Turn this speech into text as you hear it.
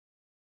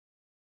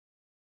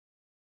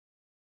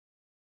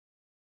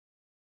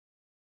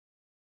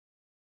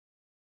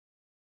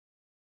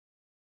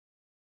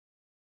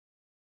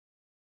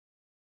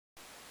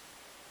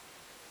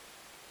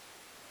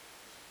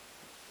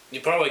you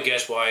probably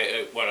guessed what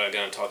I'm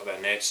going to talk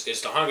about next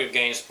is The Hunger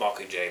Games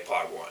Mockingjay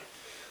Part 1.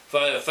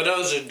 For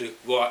those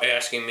who are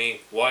asking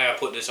me why I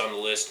put this on the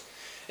list,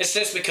 it's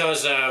just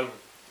because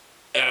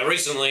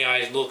recently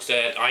I looked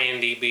at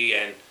IMDb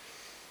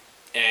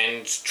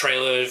and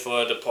trailers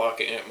for the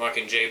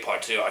Mockingjay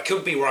Part 2. I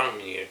could be wrong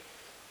here,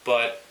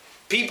 but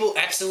people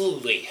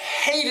absolutely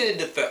hated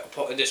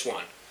this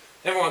one.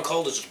 Everyone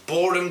called it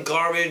boredom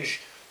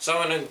garbage.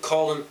 Some of them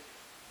called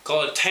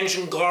it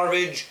tension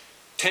garbage,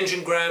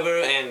 tension grabber,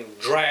 and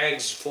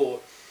drags for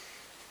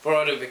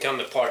it to become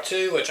the Part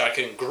 2, which I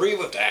can agree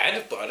with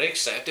that, but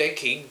except they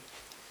keep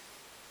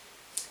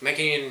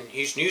making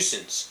his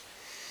nuisance.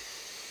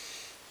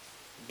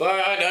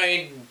 But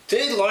I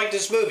did like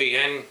this movie,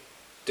 and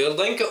the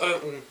link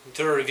to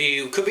the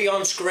review could be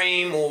on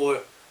screen or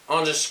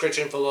on the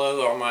description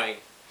below, or my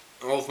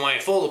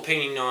full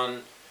opinion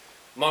on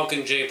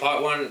Mockingjay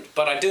Part 1,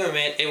 but I do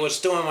admit it was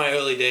still in my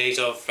early days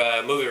of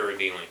movie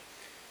reviewing.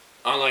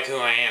 Unlike who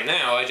I am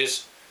now, I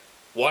just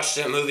watched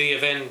the movie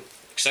and then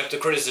accept the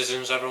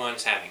criticisms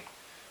everyone's having.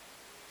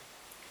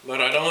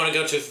 But I don't want to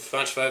go too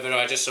much further.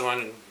 I just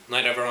want to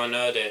let everyone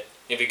know that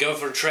if you go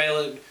for a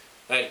trailer,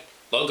 that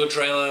logo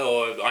trailer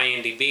or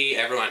IMDb,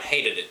 everyone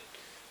hated it.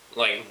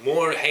 Like,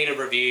 more hated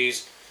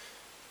reviews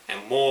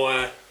and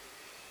more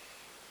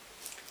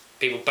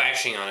people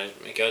bashing on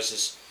it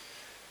because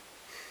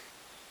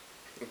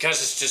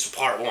it's just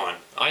Part 1.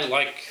 I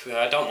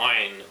don't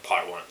mind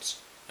Part 1s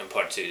and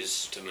Part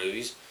 2s to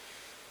movies.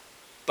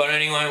 But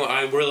anyway,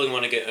 I really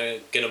want to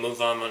get a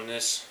move on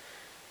this.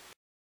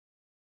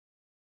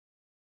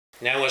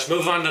 Now let's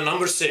move on to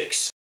number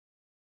 6.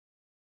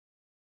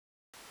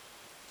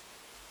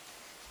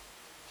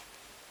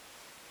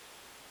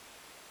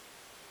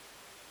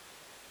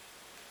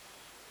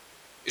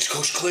 Is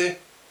coast clear?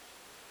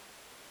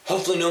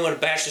 Hopefully no one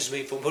bashes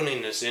me for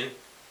putting this in.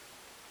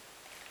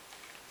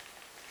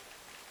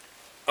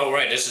 Oh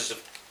right, this is a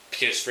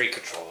PS3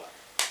 controller.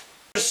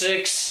 Number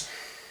 6.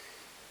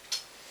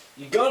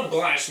 You gotta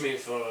blast me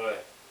for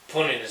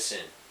putting this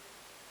in.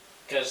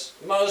 Because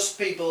most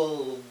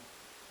people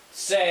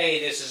say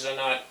this is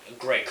not a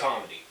great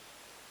comedy.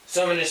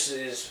 Some of this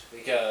is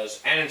because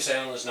Adam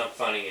Sandler's not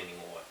funny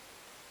anymore.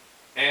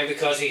 And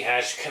because he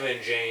has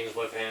Kevin James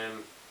with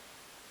him.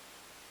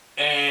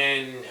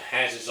 And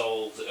has his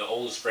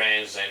oldest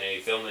friends and they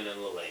filming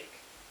in the lake.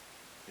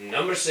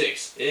 Number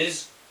 6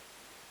 is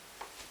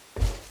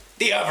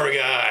The Other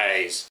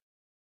Guys.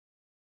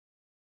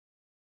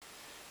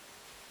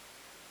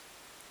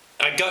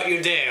 I got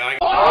you there. I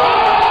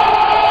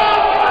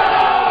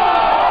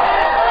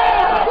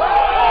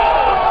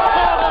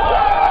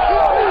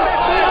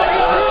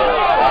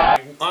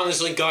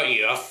honestly got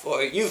you.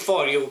 You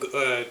thought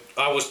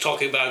I was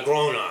talking about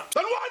Grown Up.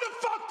 Then why the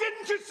fuck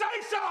didn't you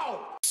say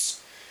so?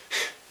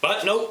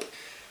 But nope.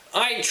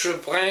 I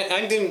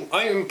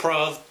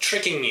improv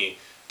tricking you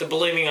to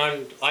believing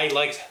I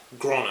liked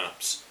Grown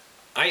Ups.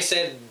 I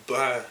said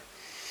I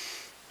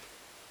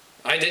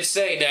did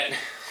say that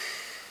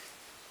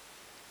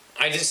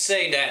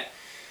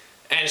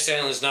Adam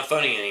Sandler's not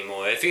funny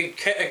anymore. If you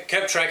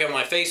kept track of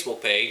my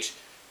Facebook page,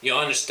 you'll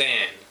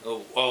understand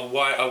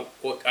why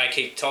I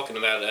keep talking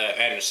about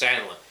Adam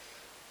Sandler.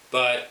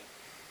 But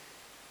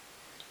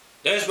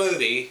this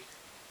movie,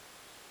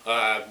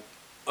 or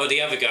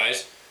The Other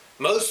Guys,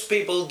 most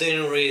people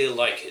didn't really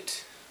like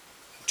it.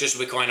 Just to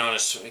be quite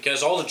honest,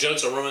 because all the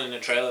jokes are ruined in the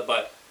trailer.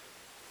 But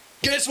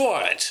guess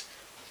what?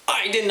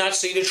 I did not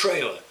see the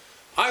trailer.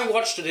 I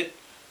watched it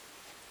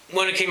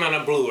when it came out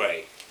on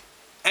Blu-ray.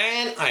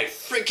 And I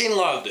freaking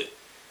loved it.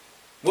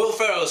 Will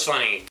Ferrell's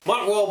funny.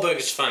 Mark Wahlberg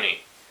is funny.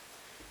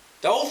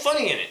 They're all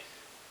funny in it.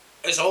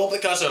 It's all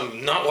because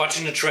I'm not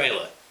watching the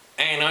trailer.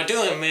 And I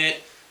do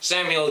admit,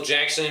 Samuel L.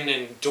 Jackson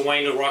and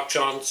Dwayne "The Rock"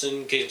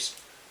 Johnson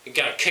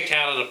got kicked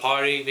out of the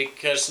party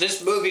because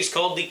this movie's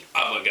called The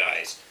Other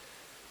Guys.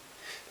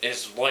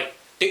 It's like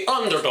the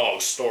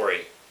underdog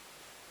story.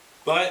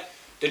 But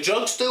the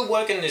jokes still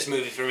work in this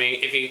movie for me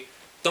if you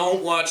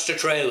don't watch the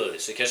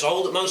trailers, because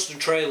most of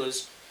the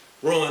trailers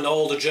ruined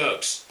all the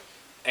jokes.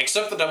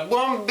 Except for that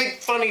one big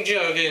funny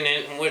joke in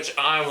it, which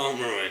I won't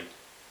ruin.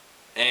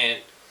 And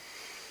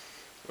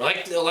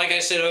like I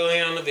said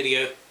earlier in the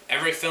video,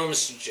 every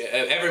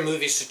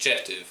movie is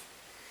subjective.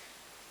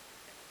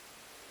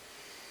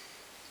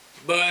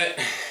 But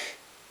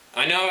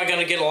I know I'm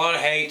gonna get a lot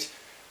of hate,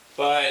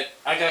 but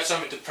I got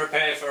something to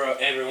prepare for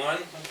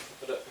everyone.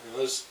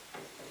 Those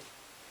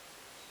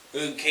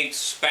who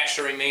keeps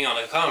bashing me on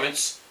the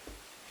comments,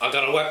 I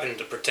got a weapon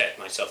to protect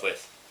myself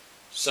with.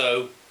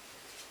 So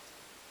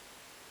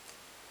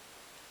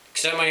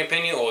accept my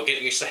opinion or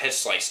get your head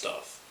sliced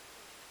off.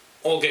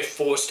 Or get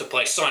forced to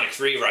play Sonic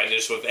Free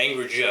Riders with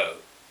Angry Joe.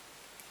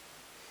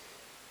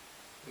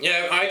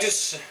 Yeah,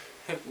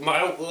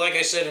 like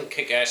I said in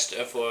Kick-Ass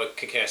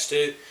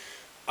 2,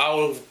 I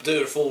will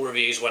do the full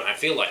reviews when I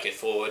feel like it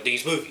for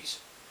these movies.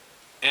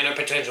 And a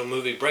potential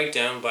movie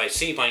breakdown by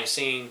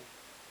scene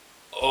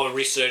or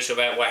research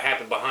about what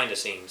happened behind the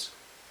scenes.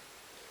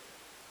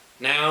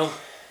 Now,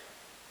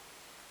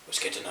 let's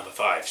get to number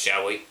 5,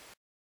 shall we?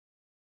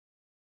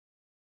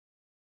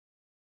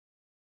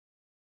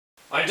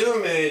 I do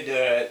admit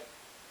that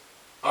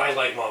I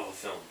like Marvel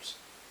films.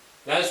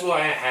 That's why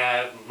I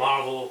have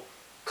Marvel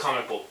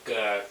comic book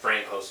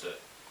frame poster.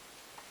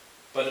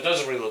 But it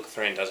doesn't really look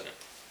threatening, doesn't it?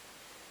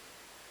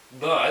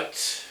 But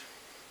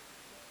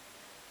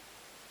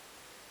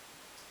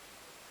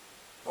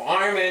for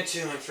Iron Man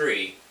 2 and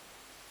 3,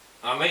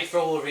 I made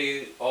full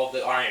review of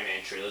the Iron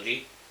Man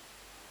trilogy.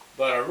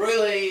 But I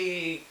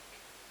really,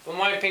 for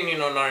my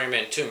opinion on Iron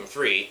Man 2 and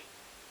 3,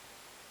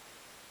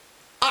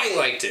 I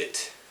liked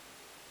it.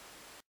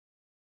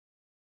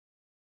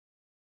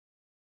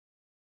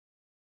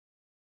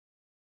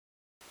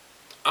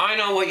 I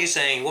know what you're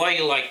saying, why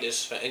you like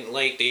this,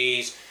 like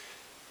these,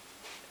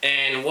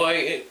 and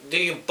why do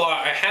you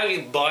buy, how do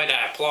you buy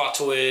that plot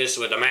twist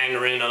with the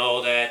Mandarin and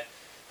all that,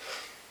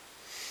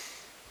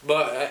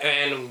 but,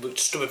 and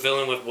stupid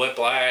villain with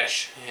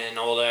Whiplash and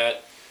all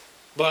that,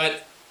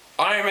 but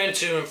Iron Man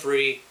 2 and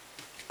 3,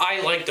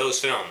 I like those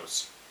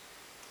films.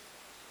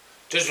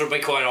 Just to be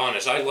quite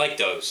honest, I like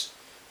those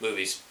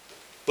movies,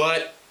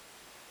 but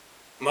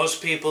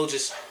most people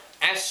just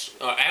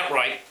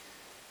outright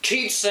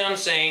cheats on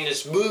saying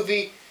this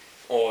movie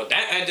or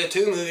that the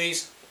two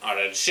movies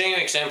are the same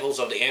examples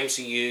of the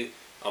MCU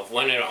of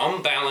when they're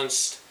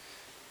unbalanced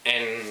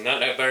and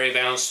not a very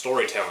balanced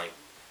storytelling.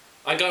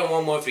 I got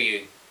one more for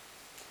you.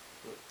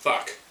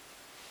 Fuck.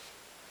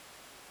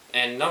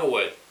 And another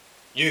word.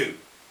 You.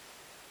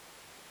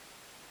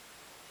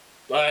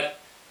 But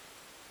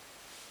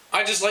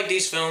I just like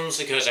these films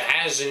because it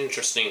has an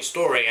interesting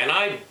story, and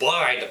I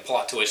buy the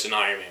plot twist in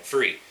Iron Man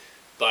 3.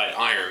 But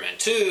Iron Man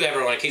 2,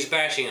 everyone keeps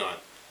bashing on.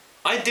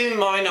 I didn't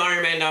mind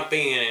Iron Man not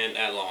being in it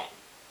that long.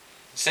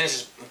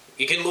 Since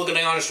you can look at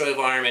the honest rate of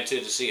Iron Man 2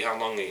 to see how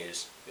long he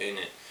is in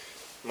it.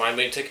 Might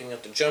be taking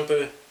up the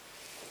jumper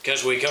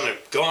because we're gonna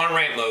go on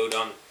rant mode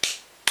on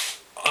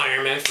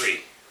Iron Man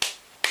 3.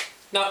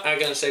 No, I'm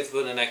gonna save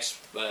for the next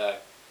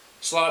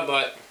slide,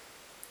 but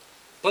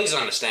please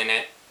understand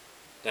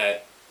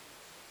that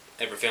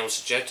every film's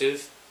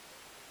subjective.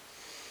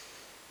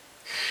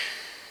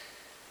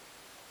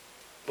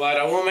 But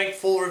I will make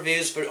full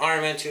reviews for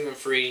Iron Man 2 and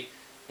 3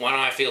 when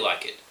I feel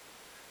like it.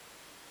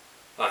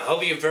 I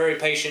hope you're very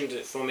patient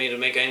for me to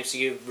make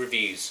MCU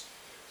reviews.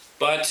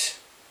 But,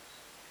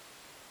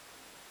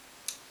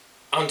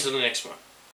 on to the next one.